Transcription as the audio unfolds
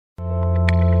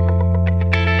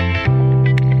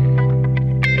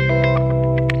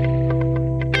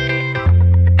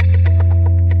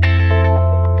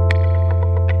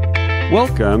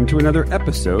Welcome to another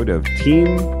episode of Team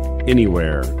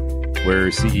Anywhere, where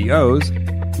CEOs,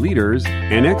 leaders,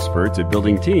 and experts at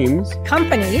building teams,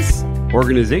 companies,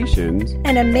 organizations,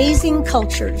 and amazing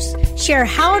cultures share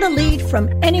how to lead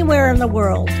from anywhere in the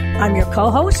world. I'm your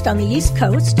co-host on the East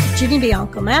Coast, Ginny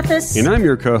Bianco Mathis. And I'm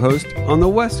your co-host on the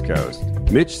West Coast,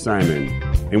 Mitch Simon.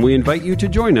 And we invite you to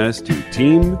join us to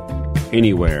Team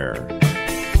Anywhere.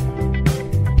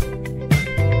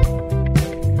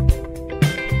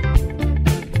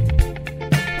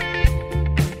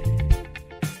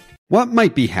 What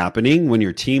might be happening when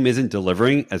your team isn't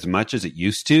delivering as much as it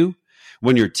used to?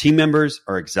 When your team members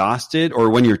are exhausted, or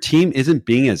when your team isn't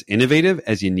being as innovative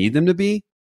as you need them to be?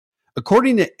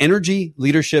 According to Energy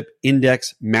Leadership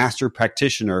Index Master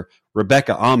Practitioner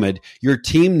Rebecca Ahmed, your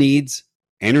team needs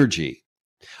energy.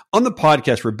 On the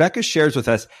podcast, Rebecca shares with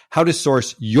us how to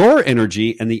source your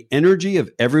energy and the energy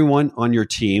of everyone on your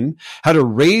team, how to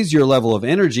raise your level of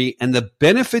energy, and the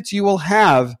benefits you will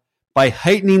have by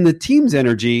heightening the team's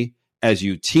energy as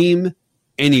you team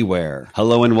anywhere.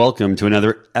 Hello and welcome to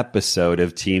another episode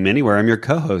of Team Anywhere. I'm your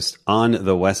co-host on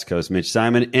the West Coast, Mitch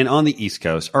Simon, and on the East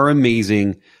Coast, our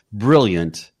amazing,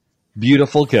 brilliant,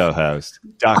 beautiful co-host,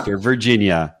 Dr.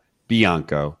 Virginia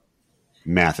Bianco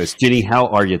Mathis. Ginny, how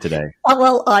are you today? Oh,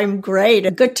 well, I'm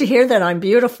great. Good to hear that I'm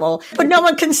beautiful, but no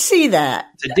one can see that.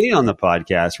 Today on the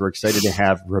podcast, we're excited to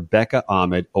have Rebecca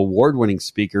Ahmed, award-winning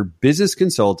speaker, business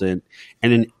consultant,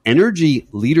 and an Energy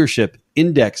Leadership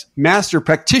Index Master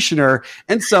Practitioner,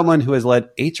 and someone who has led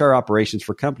HR operations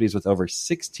for companies with over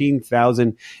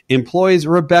 16,000 employees.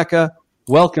 Rebecca,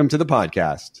 welcome to the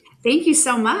podcast. Thank you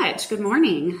so much. Good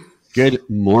morning. Good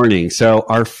morning. So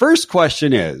our first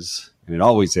question is, and it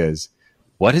always is,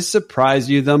 what has surprised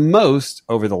you the most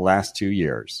over the last 2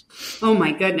 years? Oh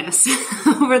my goodness.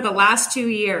 Over the last 2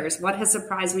 years, what has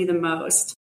surprised me the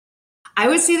most? I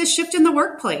would say the shift in the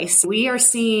workplace. We are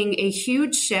seeing a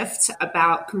huge shift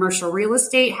about commercial real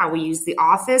estate, how we use the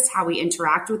office, how we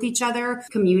interact with each other,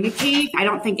 communicate. I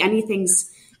don't think anything's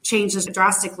changed as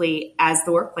drastically as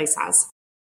the workplace has.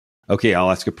 Okay, I'll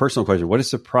ask a personal question. What has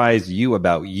surprised you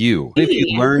about you? What have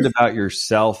you learned about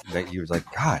yourself that you was like,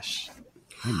 gosh,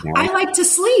 I like to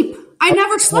sleep. I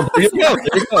never slept before. There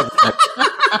you go.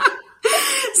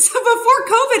 So before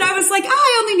COVID, I was like,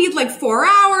 I only need like 4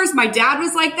 hours. My dad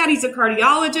was like that. He's a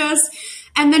cardiologist.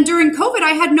 And then during COVID,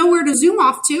 I had nowhere to Zoom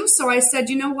off to. So I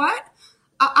said, you know what?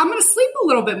 I'm going to sleep a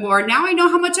little bit more. Now I know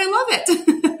how much I love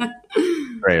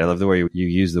it. Great. I love the way you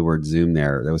use the word Zoom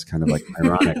there. That was kind of like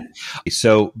ironic.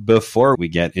 So before we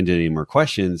get into any more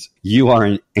questions, you are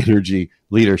an Energy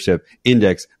Leadership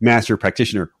Index Master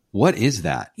Practitioner. What is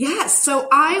that? Yes. So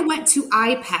I went to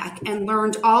IPEC and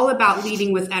learned all about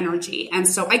leading with energy. And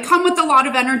so I come with a lot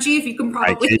of energy, if you can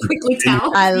probably quickly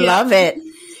tell. I love it.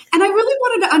 And I really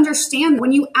wanted to understand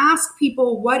when you ask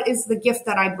people, what is the gift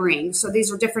that I bring? So these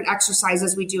are different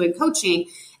exercises we do in coaching.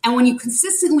 And when you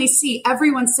consistently see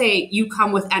everyone say, you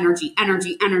come with energy,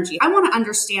 energy, energy, I want to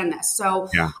understand this. So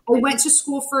I went to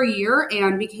school for a year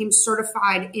and became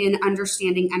certified in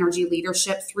understanding energy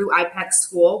leadership through IPEC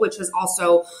School, which is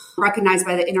also recognized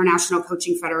by the International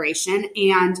Coaching Federation.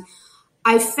 And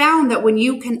I found that when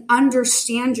you can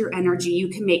understand your energy, you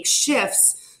can make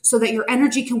shifts so that your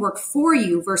energy can work for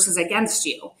you versus against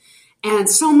you. And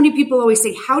so many people always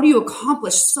say, how do you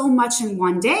accomplish so much in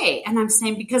one day? And I'm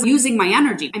saying, because I'm using my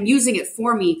energy, I'm using it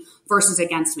for me versus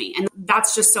against me. And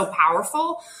that's just so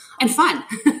powerful and fun,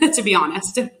 to be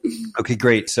honest. Okay,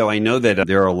 great. So I know that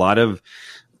there are a lot of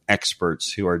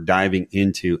experts who are diving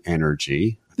into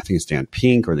energy. I think it's Dan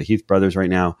Pink or the Heath brothers right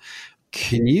now.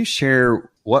 Can you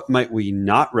share what might we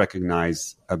not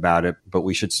recognize about it, but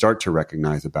we should start to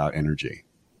recognize about energy?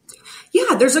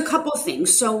 Yeah, there's a couple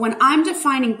things. So when I'm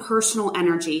defining personal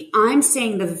energy, I'm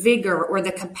saying the vigor or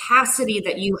the capacity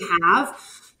that you have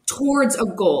towards a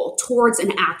goal, towards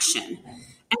an action.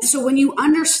 And so when you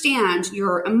understand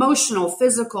your emotional,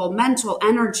 physical, mental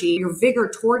energy, your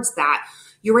vigor towards that,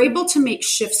 you're able to make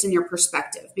shifts in your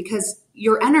perspective because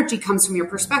your energy comes from your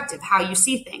perspective, how you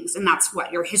see things. And that's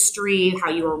what your history, how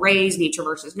you were raised, nature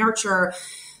versus nurture.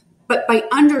 But by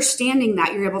understanding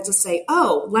that, you're able to say,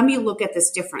 oh, let me look at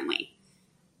this differently.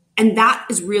 And that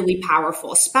is really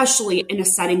powerful, especially in a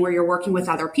setting where you're working with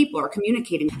other people or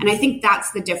communicating. And I think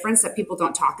that's the difference that people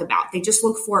don't talk about. They just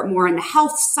look for it more on the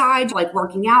health side, like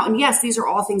working out. And yes, these are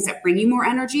all things that bring you more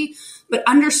energy, but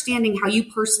understanding how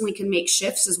you personally can make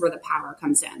shifts is where the power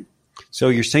comes in. So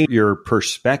you're saying your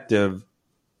perspective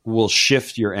will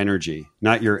shift your energy,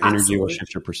 not your energy Absolutely. will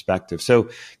shift your perspective. So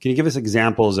can you give us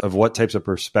examples of what types of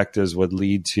perspectives would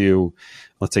lead to,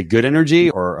 let's say, good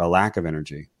energy or a lack of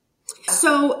energy?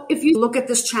 So if you look at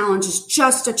this challenge as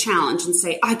just a challenge and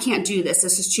say, I can't do this,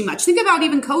 this is too much. Think about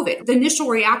even COVID. The initial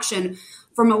reaction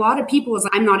from a lot of people is,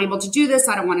 I'm not able to do this.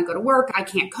 I don't want to go to work. I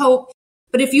can't cope.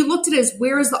 But if you looked at it as,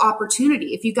 where is the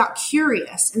opportunity? If you got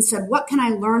curious and said, what can I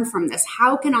learn from this?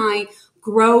 How can I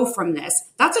grow from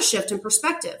this? That's a shift in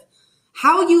perspective.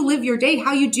 How you live your day,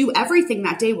 how you do everything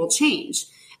that day will change.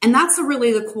 And that's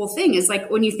really the cool thing is like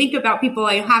when you think about people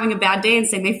like having a bad day and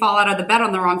saying they fall out of the bed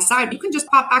on the wrong side, you can just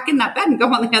pop back in that bed and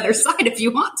go on the other side if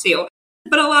you want to.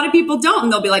 But a lot of people don't.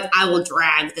 And they'll be like, I will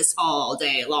drag this all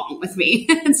day long with me.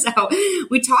 And so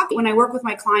we talk, when I work with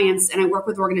my clients and I work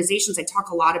with organizations, I talk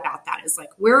a lot about that. Is like,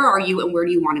 where are you and where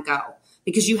do you want to go?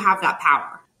 Because you have that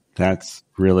power. That's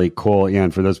really cool. Yeah.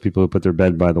 And for those people who put their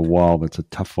bed by the wall, that's a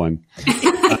tough one.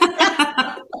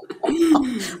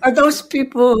 Are those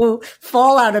people who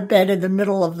fall out of bed in the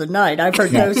middle of the night? I've heard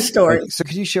those stories. So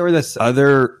could you share with us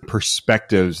other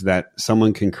perspectives that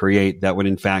someone can create that would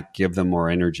in fact give them more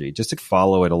energy? Just to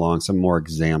follow it along, some more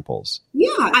examples. Yeah,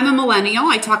 I'm a millennial.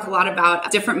 I talk a lot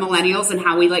about different millennials and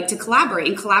how we like to collaborate.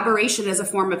 And collaboration is a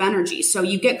form of energy. So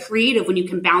you get creative when you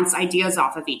can bounce ideas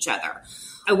off of each other.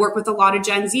 I work with a lot of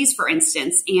Gen Zs, for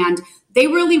instance, and they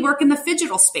really work in the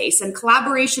phygital space, and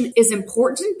collaboration is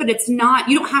important, but it's not,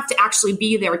 you don't have to actually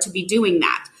be there to be doing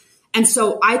that. And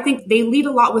so I think they lead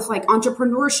a lot with like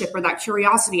entrepreneurship or that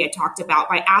curiosity I talked about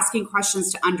by asking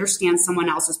questions to understand someone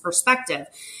else's perspective.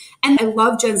 And I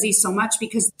love Gen Z so much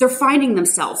because they're finding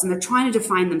themselves and they're trying to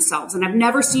define themselves. And I've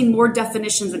never seen more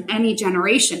definitions in any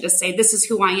generation to say, this is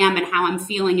who I am and how I'm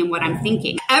feeling and what I'm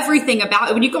thinking. Everything about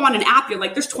it. When you go on an app, you're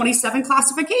like, there's 27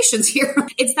 classifications here.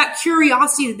 It's that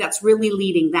curiosity that's really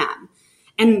leading them.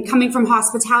 And coming from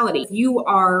hospitality, you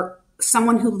are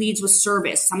someone who leads with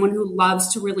service, someone who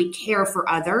loves to really care for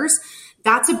others.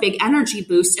 That's a big energy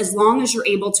boost as long as you're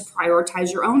able to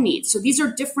prioritize your own needs. So these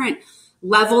are different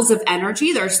levels of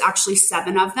energy. There's actually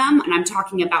 7 of them. And I'm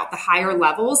talking about the higher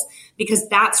levels because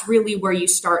that's really where you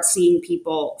start seeing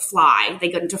people fly. They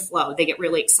get into flow. They get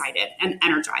really excited and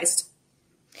energized.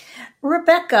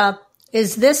 Rebecca,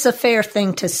 is this a fair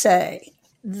thing to say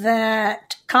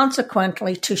that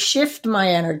consequently to shift my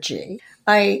energy,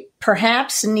 I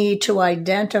perhaps need to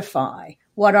identify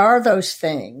what are those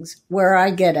things where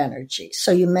I get energy?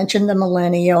 So you mentioned the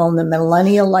millennial, and the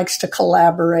millennial likes to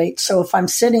collaborate. So if I'm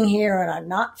sitting here and I'm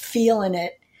not feeling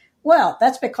it, well,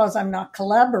 that's because I'm not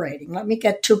collaborating. Let me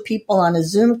get 2 people on a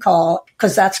Zoom call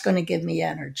because that's going to give me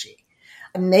energy.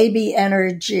 Maybe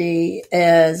energy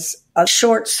is a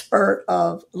short spurt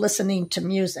of listening to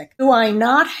music. Do I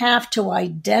not have to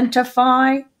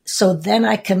identify so then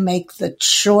I can make the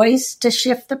choice to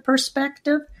shift the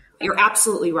perspective? You're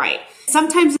absolutely right.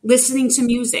 Sometimes listening to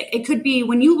music, it could be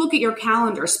when you look at your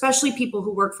calendar, especially people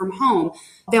who work from home,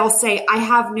 they'll say, I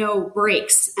have no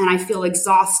breaks and I feel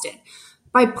exhausted.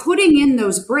 By putting in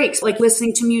those breaks, like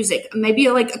listening to music, maybe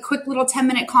like a quick little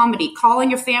 10-minute comedy,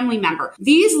 calling your family member,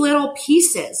 these little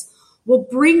pieces will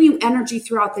bring you energy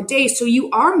throughout the day so you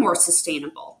are more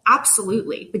sustainable.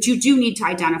 Absolutely. But you do need to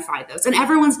identify those. And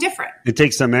everyone's different. It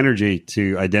takes some energy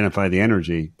to identify the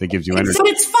energy that gives you energy. So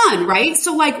it's fun, right?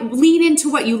 So like lean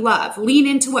into what you love, lean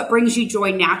into what brings you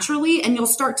joy naturally, and you'll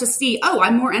start to see, oh,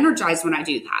 I'm more energized when I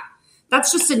do that.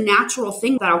 That's just a natural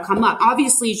thing that'll come up.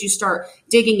 Obviously, as you start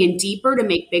digging in deeper to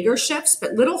make bigger shifts,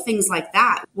 but little things like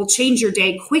that will change your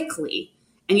day quickly.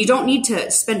 And you don't need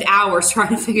to spend hours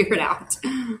trying to figure it out.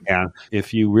 Yeah.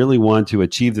 If you really want to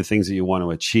achieve the things that you want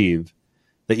to achieve,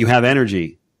 that you have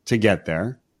energy to get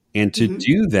there. And to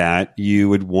do that, you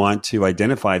would want to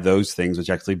identify those things which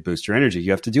actually boost your energy.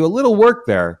 You have to do a little work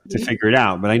there to figure it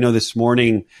out. But I know this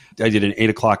morning I did an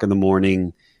 8:00 in the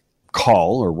morning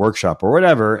call or workshop or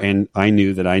whatever. And I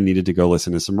knew that I needed to go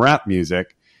listen to some rap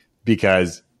music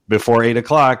because before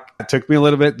 8:00, it took me a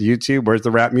little bit. YouTube, where's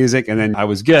the rap music? And then I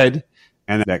was good.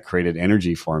 And that created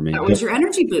energy for me. That was your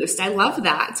energy boost. I love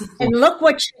that. And look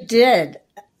what you did.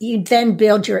 You then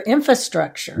build your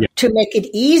infrastructure to make it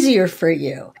easier for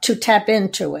you to tap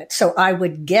into it. So I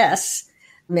would guess,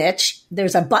 Mitch,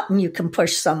 there's a button you can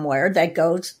push somewhere that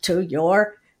goes to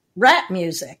your rap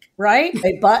music, right?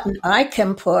 A button I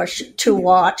can push to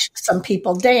watch some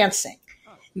people dancing.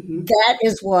 That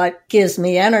is what gives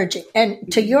me energy.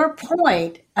 And to your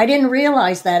point, I didn't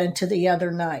realize that until the other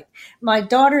night. My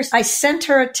daughter, I sent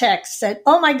her a text, said,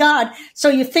 oh my God, so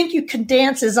you think you can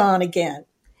dance is on again.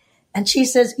 And she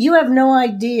says, you have no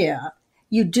idea.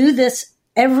 You do this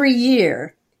every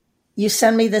year. You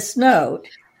send me this note.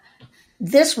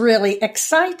 This really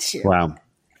excites you. Wow.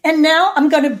 And now I'm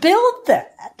going to build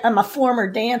that. I'm a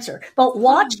former dancer, but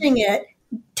watching it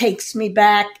takes me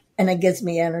back and it gives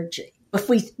me energy. If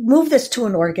we move this to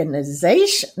an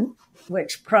organization,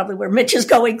 which probably where Mitch is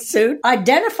going soon,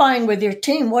 identifying with your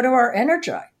team, what are our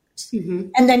energizers? Mm-hmm.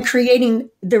 And then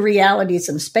creating the realities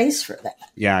and space for that.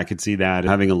 Yeah, I could see that.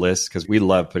 Having a list, because we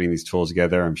love putting these tools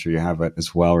together. I'm sure you have it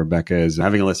as well, Rebecca, is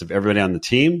having a list of everybody on the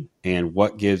team and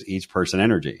what gives each person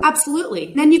energy.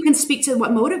 Absolutely. Then you can speak to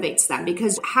what motivates them,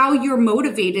 because how you're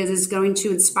motivated is going to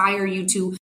inspire you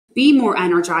to be more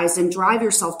energized and drive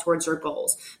yourself towards your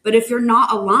goals. But if you're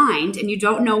not aligned and you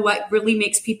don't know what really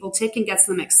makes people tick and gets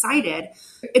them excited,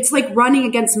 it's like running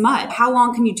against mud. How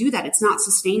long can you do that? It's not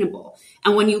sustainable.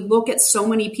 And when you look at so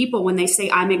many people, when they say,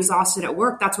 I'm exhausted at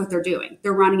work, that's what they're doing.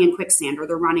 They're running in quicksand or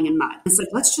they're running in mud. It's like,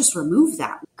 let's just remove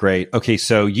that. Great. Okay.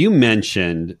 So you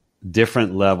mentioned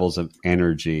different levels of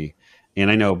energy.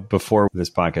 And I know before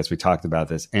this podcast, we talked about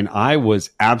this, and I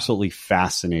was absolutely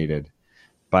fascinated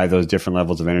by those different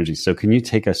levels of energy. So can you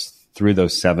take us through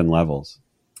those 7 levels?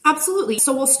 Absolutely.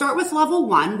 So we'll start with level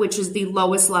 1, which is the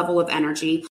lowest level of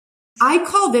energy. I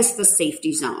call this the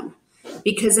safety zone,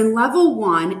 because in level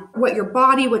 1, what your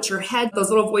body, what your head, those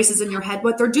little voices in your head,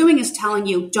 what they're doing is telling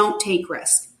you, don't take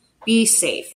risks, be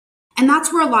safe. And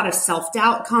that's where a lot of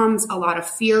self-doubt comes, a lot of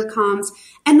fear comes,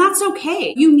 and that's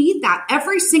okay. You need that.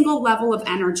 Every single level of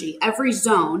energy, every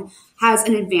zone has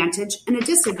an advantage and a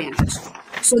disadvantage.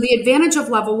 So the advantage of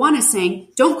level 1 is saying,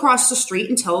 don't cross the street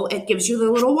until it gives you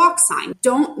the little walk sign.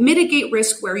 Don't mitigate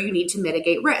risk where you need to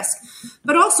mitigate risk.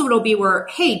 But also it'll be where,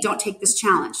 hey, don't take this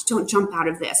challenge. Don't jump out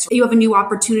of this. You have a new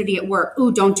opportunity at work.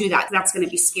 Ooh, don't do that. That's going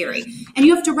to be scary. And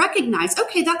you have to recognize,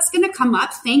 okay, that's going to come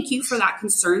up. Thank you for that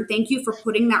concern. Thank you for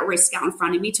putting that risk out in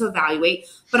front of me to evaluate,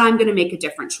 but I'm going to make a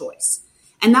different choice.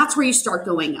 And that's where you start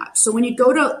going up. So when you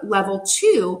go to level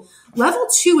 2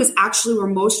 is actually where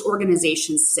most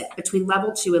organizations sit, between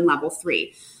level 2 and level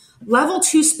 3. Level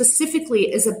 2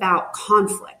 specifically is about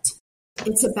conflict.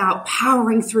 It's about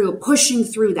powering through, pushing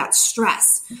through that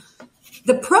stress.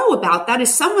 The pro about that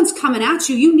is someone's coming at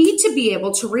you. You need to be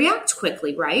able to react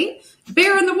quickly, right?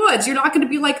 Bear in the woods. You're not going to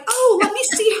be like, oh, let me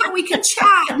see how we can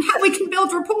chat and how we can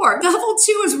build rapport. Level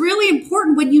 2 is really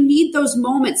important when you need those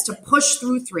moments to push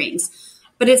through things.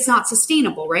 But it's not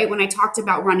sustainable, right? When I talked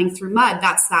about running through mud,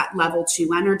 that's that level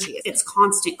 2 energy. It's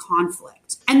constant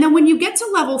conflict. And then when you get to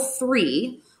level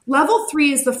 3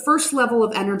 is the first level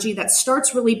of energy that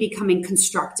starts really becoming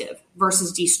constructive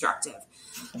versus destructive.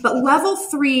 But level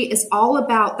 3 is all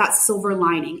about that silver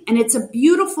lining. And it's a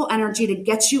beautiful energy to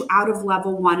get you out of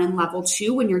level 1 and level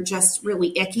 2 when you're just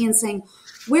really icky and saying,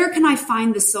 where can I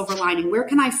find the silver lining? Where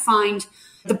can I find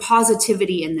the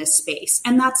positivity in this space?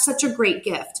 And that's such a great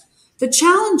gift. The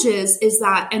challenge is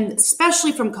that, and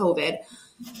especially from COVID,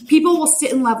 people will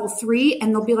sit in level 3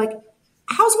 and they'll be like,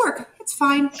 how's work? It's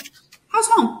fine. How's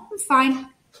home? I'm fine.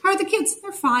 How are the kids?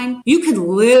 They're fine. You can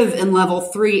live in level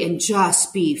 3 and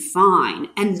just be fine.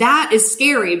 And that is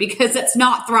scary because that's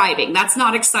not thriving. That's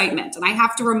not excitement. And I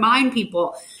have to remind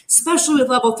people, especially with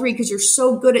level 3, because you're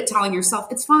so good at telling yourself,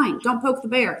 it's fine. Don't poke the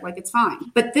bear. Like, it's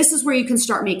fine. But this is where you can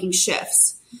start making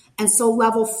shifts. And so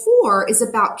level 4 is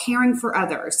about caring for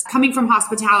others. Coming from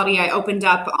hospitality, I opened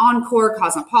up Encore,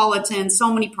 Cosmopolitan,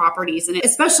 so many properties. And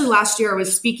especially last year, I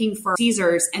was speaking for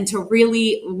Caesars, and to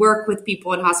really work with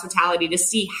people in hospitality to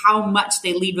see how much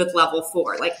they lead with level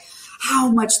 4, like how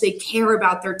much they care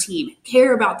about their team,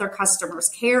 care about their customers,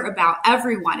 care about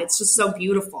everyone. It's just so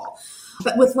beautiful.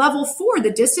 But with level 4,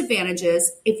 the disadvantage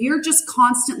is if you're just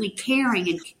constantly caring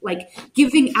and like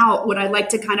giving out what I like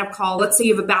to kind of call, let's say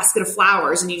you have a basket of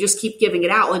flowers and you just keep giving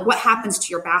it out. Like, what happens to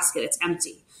your basket? It's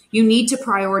empty. You need to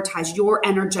prioritize your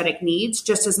energetic needs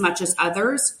just as much as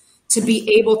others to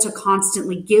be able to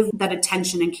constantly give that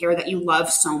attention and care that you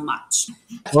love so much.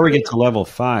 Before we get to level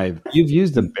 5, you've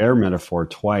used the bear metaphor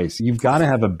twice. You've got to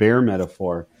have a bear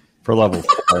metaphor for level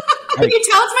 4. Can you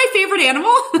tell it's my favorite animal?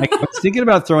 I was thinking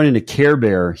about throwing in a Care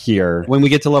Bear here. When we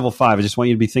get to level 5, I just want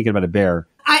you to be thinking about a bear.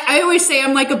 I always say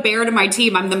I'm like a bear to my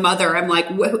team. I'm the mother. I'm like,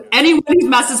 anyone who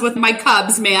messes with my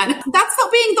cubs, man. That's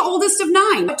not being the oldest of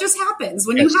 9. What just happens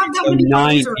when you have that many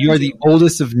 9? You are the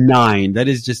oldest of 9. That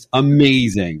is just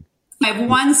amazing. I have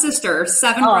 1 sister,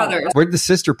 7 brothers. Where'd the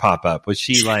sister pop up? Was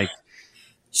she like...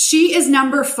 She is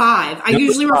number 5. I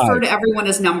usually refer to everyone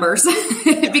as numbers.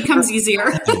 It becomes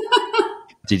easier.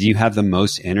 Did you have the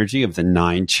most energy of the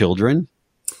 9 children?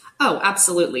 Oh,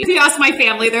 absolutely. If you ask my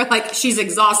family, they're like, she's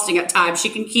exhausting at times. She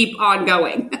can keep on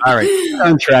going. All right.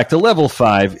 On track to level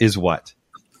 5 is what?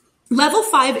 Level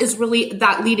 5 is really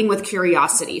that leading with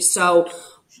curiosity. So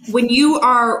when you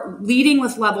are leading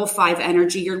with level 5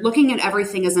 energy, you're looking at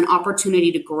everything as an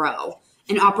opportunity to grow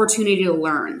an opportunity to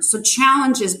learn. So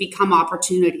challenges become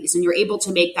opportunities, and you're able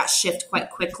to make that shift quite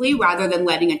quickly rather than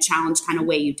letting a challenge kind of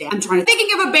weigh you down. I'm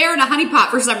thinking of a bear in a honeypot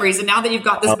for some reason now that you've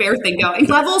got this bear thing going.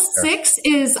 Level 6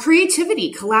 is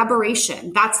creativity,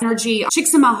 collaboration. That's energy.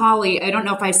 Csikszentmihalyi, I don't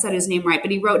know if I said his name right, but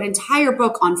he wrote an entire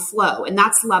book on flow, and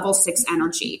that's level 6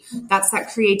 energy. That's that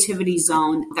creativity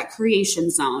zone, that creation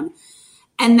zone.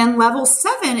 And then level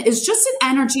 7 is just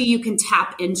an energy you can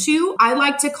tap into. I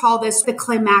like to call this the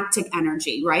climactic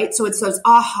energy, right? So it's those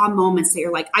aha moments that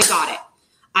you're like, I got it.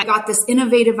 I got this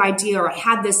innovative idea, or I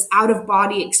had this out of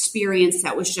body experience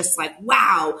that was just like,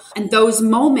 wow. And those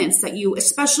moments that you,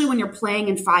 especially when you're playing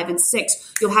in 5 and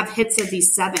 6, you'll have hits of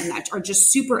these 7 that are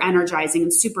just super energizing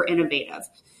and super innovative.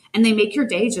 And they make your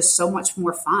day just so much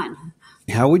more fun.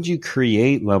 How would you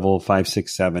create level 5,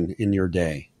 6, 7 in your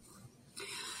day?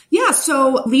 Yeah,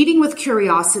 so leading with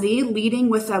curiosity, leading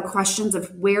with questions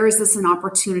of where is this an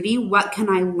opportunity? What can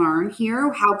I learn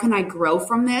here? How can I grow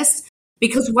from this?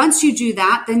 Because once you do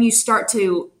that, then you start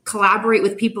to collaborate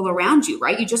with people around you,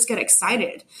 right? You just get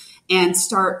excited and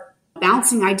start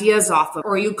bouncing ideas off of,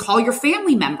 or you call your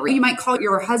family member. You might call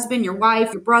your husband, your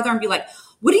wife, your brother, and be like,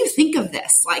 what do you think of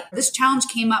this? Like, this challenge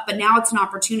came up, but now it's an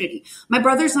opportunity. My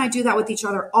brothers and I do that with each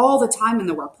other all the time in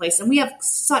the workplace, and we have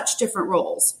such different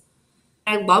roles.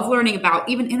 I love learning about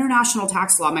even international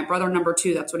tax law. My brother, number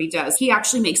 2, that's what he does. He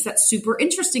actually makes that super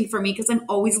interesting for me because I'm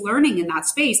always learning in that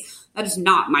space. That is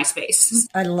not my space.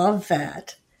 I love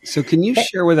that. So can you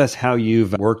share with us how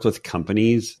you've worked with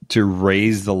companies to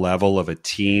raise the level of a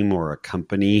team or a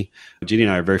company? Jeannie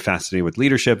and I are very fascinated with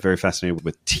leadership, very fascinated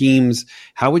with teams.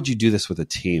 How would you do this with a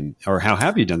team? Or how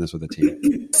have you done this with a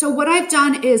team? So what I've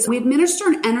done is we administer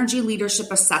an energy leadership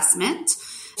assessment.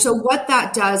 So what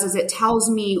that does is it tells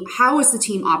me how is the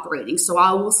team operating. So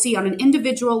I will see on an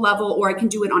individual level, or I can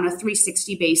do it on a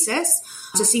 360 basis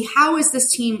to see how is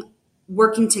this team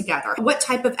working together? What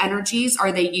type of energies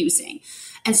are they using?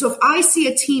 And so if I see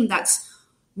a team that's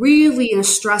really in a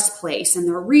stress place and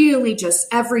they're really just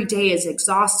every day is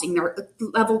exhausting, their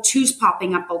level 2's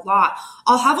popping up a lot,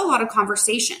 I'll have a lot of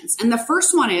conversations. And the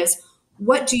first one is,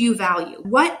 what do you value?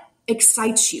 What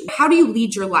excites you? How do you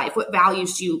lead your life? What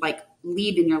values do you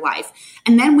lead in your life?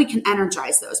 And then we can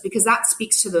energize those because that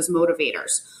speaks to those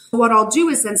motivators. What I'll do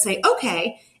is then say,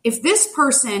 okay, if this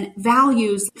person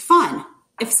values fun,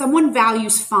 if someone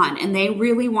values fun and they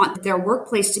really want their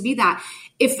workplace to be that,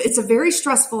 if it's a very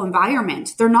stressful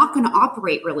environment, they're not going to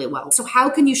operate really well. So how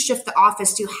can you shift the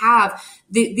office to have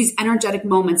these energetic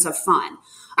moments of fun?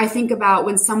 I think about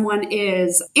when someone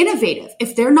is innovative,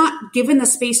 if they're not given the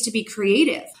space to be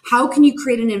creative, how can you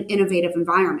create an innovative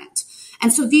environment?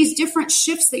 And so these different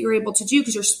shifts that you're able to do,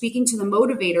 because you're speaking to the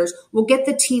motivators, will get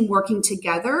the team working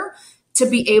together to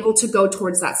be able to go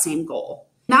towards that same goal.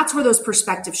 And that's where those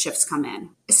perspective shifts come in,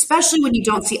 especially when you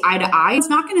don't see eye to eye. It's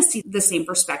not going to see the same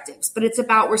perspectives, but it's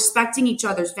about respecting each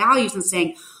other's values and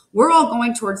saying, we're all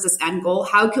going towards this end goal.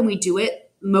 How can we do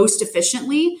it most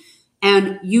efficiently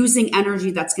and using energy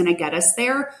that's going to get us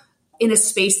there in a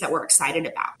space that we're excited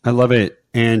about? I love it.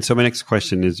 And so my next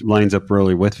question lines up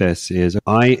really with this is,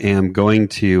 I am going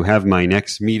to have my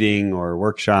next meeting or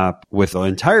workshop with the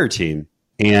entire team,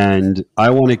 and I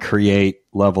want to create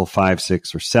level 5,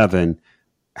 6, or 7.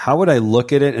 How would I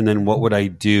look at it? And then what would I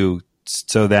do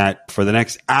so that for the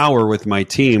next hour with my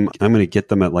team, I'm going to get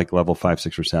them at level 5,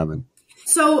 6, or 7?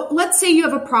 So let's say you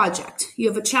have a project, you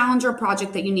have a challenge or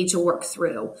project that you need to work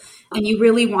through, and you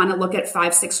really want to look at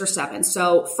 5, 6, or 7.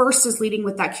 So first is leading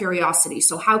with that curiosity.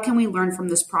 So how can we learn from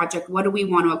this project? What do we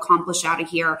want to accomplish out of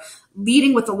here?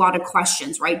 Leading with a lot of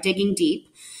questions, right? Digging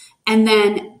deep. And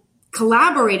then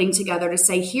collaborating together to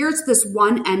say, here's this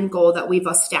one end goal that we've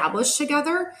established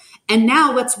together. And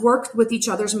now let's work with each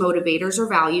other's motivators or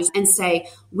values and say,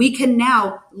 we can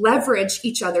now leverage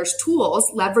each other's tools,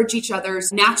 leverage each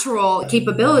other's natural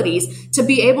capabilities to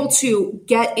be able to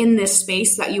get in this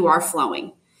space that you are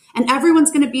flowing. And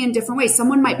everyone's going to be in different ways.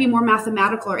 Someone might be more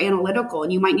mathematical or analytical,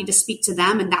 and you might need to speak to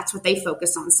them, and that's what they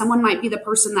focus on. Someone might be the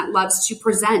person that loves to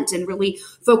present and really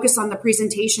focus on the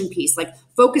presentation piece,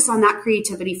 focus on that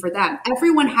creativity for them.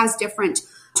 Everyone has different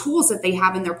tools that they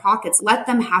have in their pockets. Let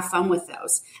them have fun with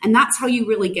those. And that's how you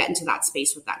really get into that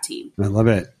space with that team. I love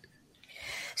it.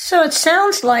 So it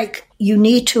sounds like you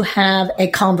need to have a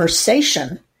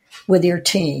conversation with your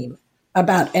team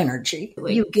about energy.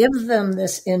 You give them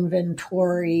this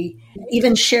inventory,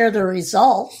 even share the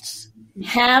results,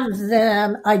 have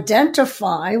them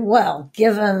identify, well,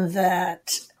 given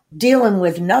that dealing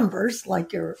with numbers,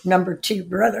 like your number 2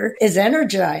 brother, is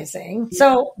energizing.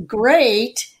 So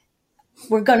great.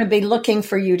 We're going to be looking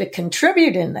for you to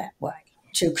contribute in that way.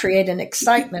 to create an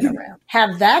excitement around.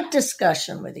 Have that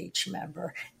discussion with each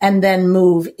member and then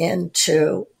move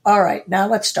into, all right, now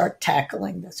let's start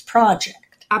tackling this project.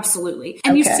 Absolutely.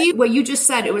 And you see what you just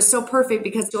said, it was so perfect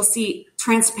because you'll see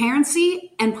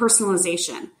transparency and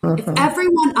personalization. If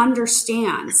everyone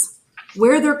understands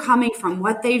where they're coming from,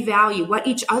 what they value, what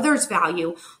each other's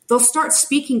value, they'll start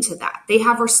speaking to that. They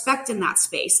have respect in that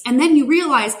space. And then you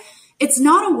realize it's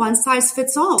not a one size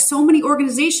fits all. So many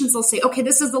organizations will say, okay,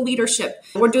 this is the leadership.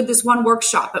 We're doing this one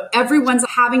workshop, but everyone's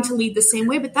having to lead the same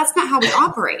way. But that's not how we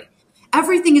operate.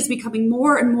 Everything is becoming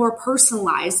more and more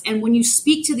personalized. And when you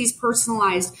speak to these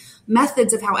personalized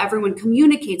methods of how everyone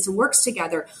communicates and works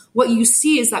together, what you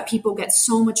see is that people get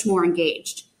so much more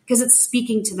engaged because it's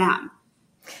speaking to them.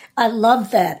 I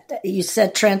love that. You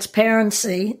said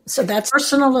transparency. So that's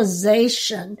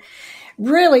personalization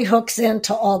really hooks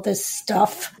into all this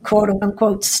stuff, quote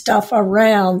unquote, stuff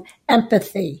around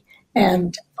empathy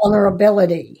and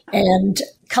vulnerability and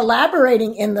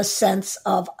collaborating in the sense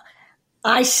of,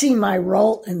 I see my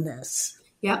role in this.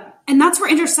 Yep. And that's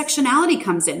where intersectionality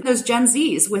comes in. Those Gen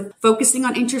Zs with focusing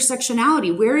on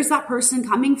intersectionality. Where is that person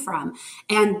coming from?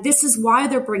 And this is why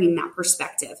they're bringing that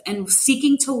perspective and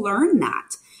seeking to learn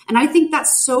that. And I think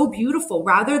that's so beautiful.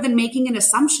 Rather than making an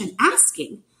assumption,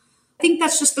 asking. I think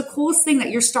that's just the coolest thing that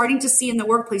you're starting to see in the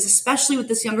workplace, especially with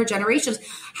this younger generations.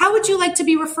 How would you like to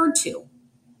be referred to?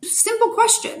 Simple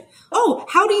question. Oh,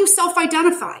 how do you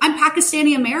self-identify? I'm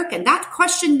Pakistani American. That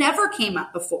question never came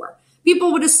up before.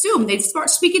 People would assume they'd start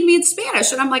speaking to me in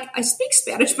Spanish. And I'm like, I speak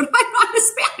Spanish, but I'm not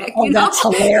Hispanic. Oh, that's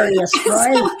hilarious,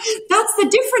 right? So that's the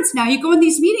difference now. You go in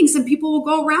these meetings and people will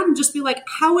go around and just be like,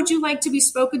 how would you like to be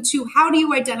spoken to? How do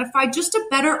you identify? Just to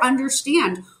better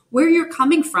understand where you're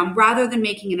coming from rather than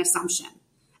making an assumption.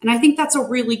 And I think that's a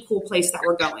really cool place that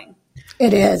we're going.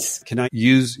 It is. Can I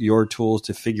use your tools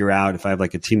to figure out, if I have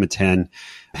like a team of 10,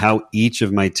 how each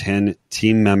of my 10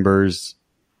 team members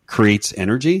creates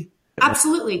energy?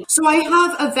 Absolutely. So I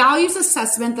have a values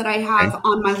assessment that I have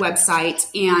on my website,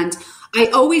 and I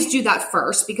always do that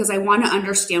first because I want to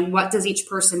understand what does each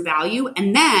person value.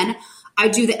 And then I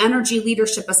do the energy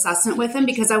leadership assessment with them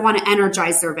because I want to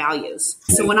energize their values.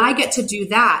 So when I get to do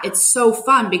that, it's so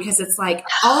fun because it's like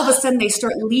all of a sudden they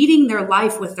start leading their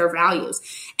life with their values,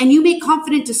 and you make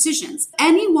confident decisions.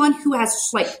 Anyone who has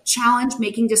like challenge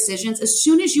making decisions, as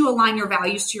soon as you align your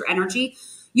values to your energy,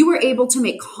 you are able to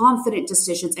make confident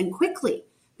decisions and quickly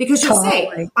because you'll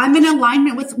say, I'm in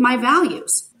alignment with my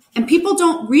values. And people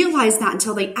don't realize that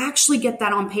until they actually get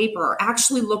that on paper or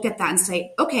actually look at that and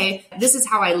say, okay, this is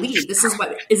how I lead. This is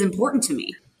what is important to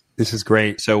me. This is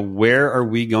great. So where are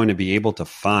we going to be able to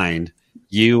find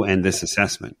you and this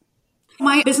assessment?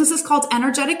 My business is called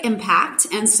Energetic Impact.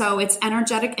 And so it's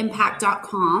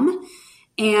energeticimpact.com,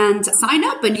 and sign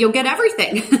up and you'll get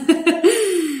everything.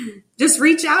 Just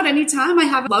reach out anytime.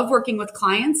 I love working with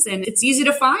clients, and it's easy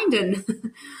to find, and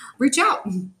reach out.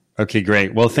 Okay,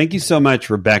 great. Well, thank you so much,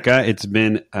 Rebecca. It's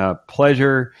been a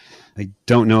pleasure. I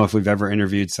don't know if we've ever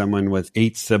interviewed someone with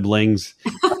 8 siblings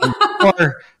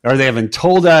or they haven't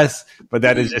told us, but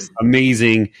that is just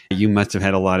amazing. You must have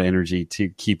had a lot of energy to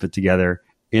keep it together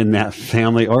in that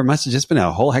family, or it must have just been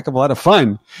a whole heck of a lot of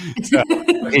fun.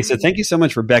 Okay, so thank you so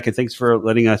much, Rebecca. Thanks for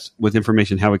letting us with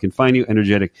information how we can find you.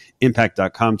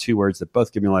 energeticimpact.com, 2 words that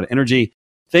both give me a lot of energy.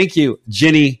 Thank you,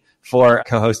 Ginny, for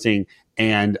co-hosting.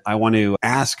 And I want to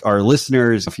ask our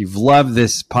listeners, if you've loved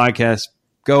this podcast,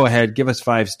 go ahead, give us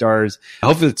 5 stars.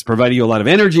 Hopefully it's provided you a lot of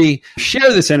energy.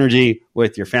 Share this energy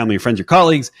with your family, your friends, your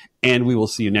colleagues, and we will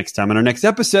see you next time on our next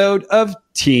episode of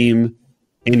Team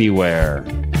Anywhere.